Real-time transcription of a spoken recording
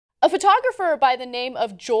A photographer by the name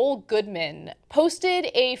of Joel Goodman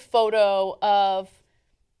posted a photo of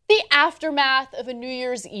the aftermath of a New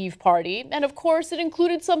Year's Eve party. And of course, it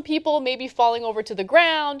included some people maybe falling over to the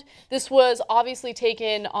ground. This was obviously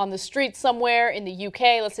taken on the street somewhere in the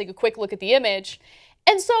UK. Let's take a quick look at the image.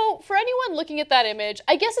 And so for anyone looking at that image,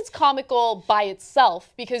 I guess it's comical by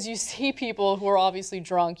itself because you see people who are obviously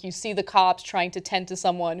drunk. You see the cops trying to tend to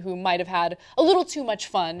someone who might have had a little too much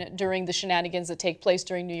fun during the shenanigans that take place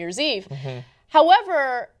during New Year's Eve.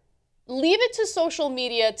 However, leave it to social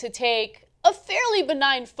media to take a fairly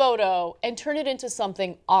benign photo and turn it into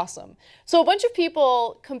something awesome. So a bunch of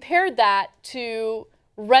people compared that to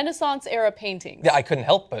Renaissance era paintings. Yeah, I couldn't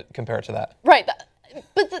help but compare it to that. Right.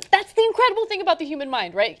 But that's the incredible thing about the human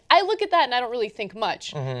mind, right? I look at that and I don't really think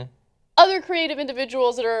much. Other creative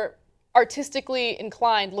individuals that are artistically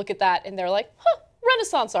inclined look at that and they're like, huh,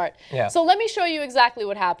 Renaissance art. Yeah. So let me show you exactly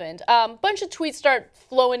what happened. Bunch of tweets start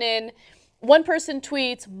flowing in. One person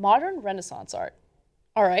tweets, modern Renaissance art.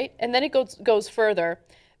 All right, and then it goes further.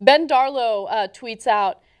 Ben Darlow tweets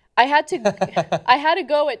out, I had to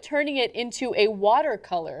go at turning it into a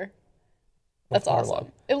watercolor. That's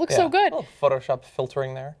awesome. It looks so good. A little Photoshop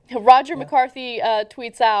filtering there. Roger McCarthy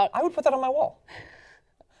tweets out, I would put that on my wall.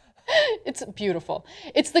 It's beautiful.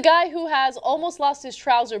 It's the guy who has almost lost his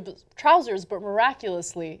trousers, but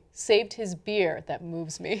miraculously saved his beer that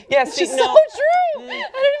moves me. Yeah, it's just so true. I didn't even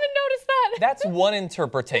notice that. That's one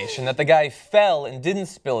interpretation, that the guy fell and didn't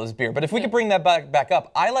spill his beer. But if we could bring that back up,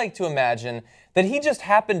 I like to imagine that he just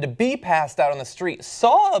happened to be passed out on the street,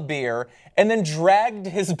 saw a beer, and then dragged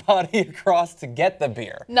his body across to get the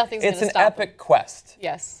beer. Nothing's gonna stop him. It's an epic quest.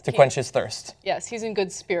 Yes. To quench his thirst. Yes, he's in good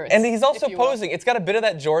spirits. And he's also posing. It's got a bit of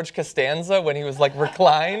that George Costanza when he was like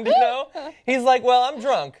reclined, you know? He's like, well, I'm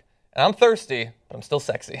drunk and I'm thirsty, but I'm still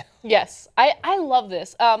sexy. Yes, I love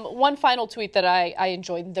this. One final tweet that I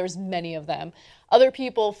enjoyed, there's many of them. Other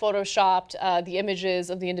people photoshopped the images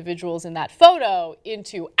of the individuals in that photo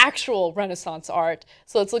into actual Renaissance art.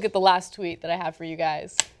 So let's look at the last tweet that I have for you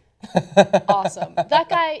guys. Awesome. That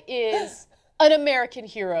guy is an American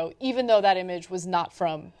hero, even though that image was not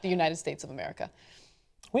from the United States of America.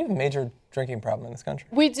 We have a major drinking problem in this country.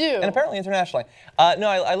 We do. And apparently internationally. No,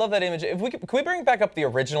 I love that image. If we can we bring back up the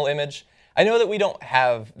original image? I know that we don't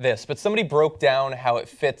have this, but somebody broke down how it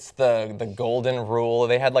fits the golden rule.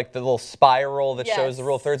 They had like the little spiral that shows the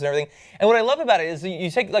rule of thirds and everything. And what I love about it is you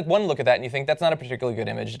take like one look at that and you think that's not a particularly good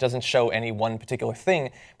image. It doesn't show any one particular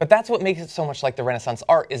thing. But that's what makes it so much like the Renaissance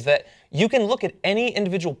art, is that you can look at any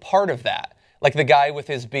individual part of that. Like the guy with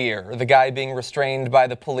his beer, the guy being restrained by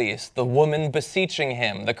the police, the woman beseeching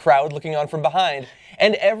him, the crowd looking on from behind,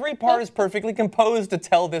 and every part is perfectly composed to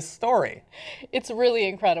tell this story. It's really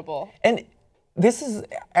incredible. And this is,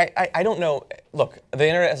 I don't know, look, the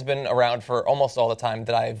internet has been around for almost all the time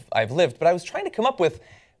that I've lived, but I was trying to come up with,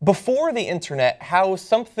 before the internet, how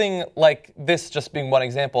something like this, just being one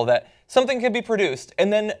example, that something could be produced,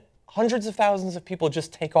 and then hundreds of thousands of people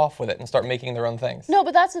just take off with it and start making their own things. No,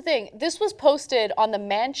 but that's the thing. This was posted on the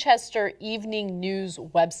Manchester Evening News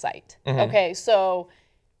website. Okay, so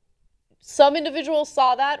some individuals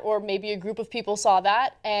saw that, or maybe a group of people saw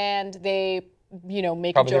that, and they, you know,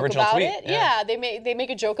 make Probably a joke about tweet, it. Yeah, they make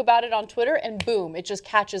a joke about it on Twitter, and boom, it just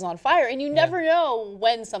catches on fire. And you never know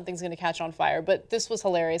when something's going to catch on fire. But this was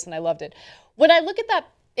hilarious, and I loved it. When I look at that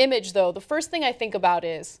image, though, the first thing I think about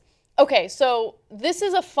is, okay, so this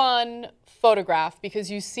is a fun photograph because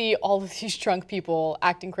you see all of these drunk people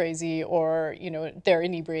acting crazy, or, you know, they're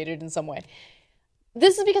inebriated in some way.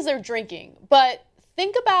 This is because they're drinking. But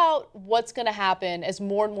think about what's going to happen as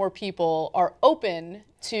more and more people are open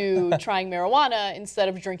to trying marijuana instead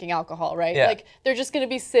of drinking alcohol, right? Yeah. Like, they're just going to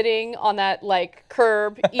be sitting on that, like,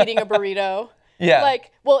 curb eating a burrito. Yeah. Like,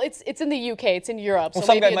 well, it's in the UK, it's in Europe, Well, so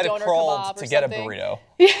some maybe guy might a have doner crawled kebab to or get something. a burrito.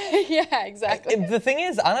 Yeah, exactly. The thing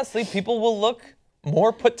is, honestly, people will look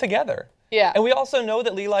more put together. Yeah. And we don't know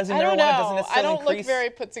that legalizing marijuana doesn't necessarily increase. I don't look very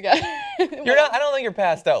put together. You're not. I don't think you're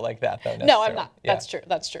passed out like that, though. No, I'm not. That's true.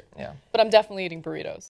 That's true. Yeah. But I'm definitely eating burritos.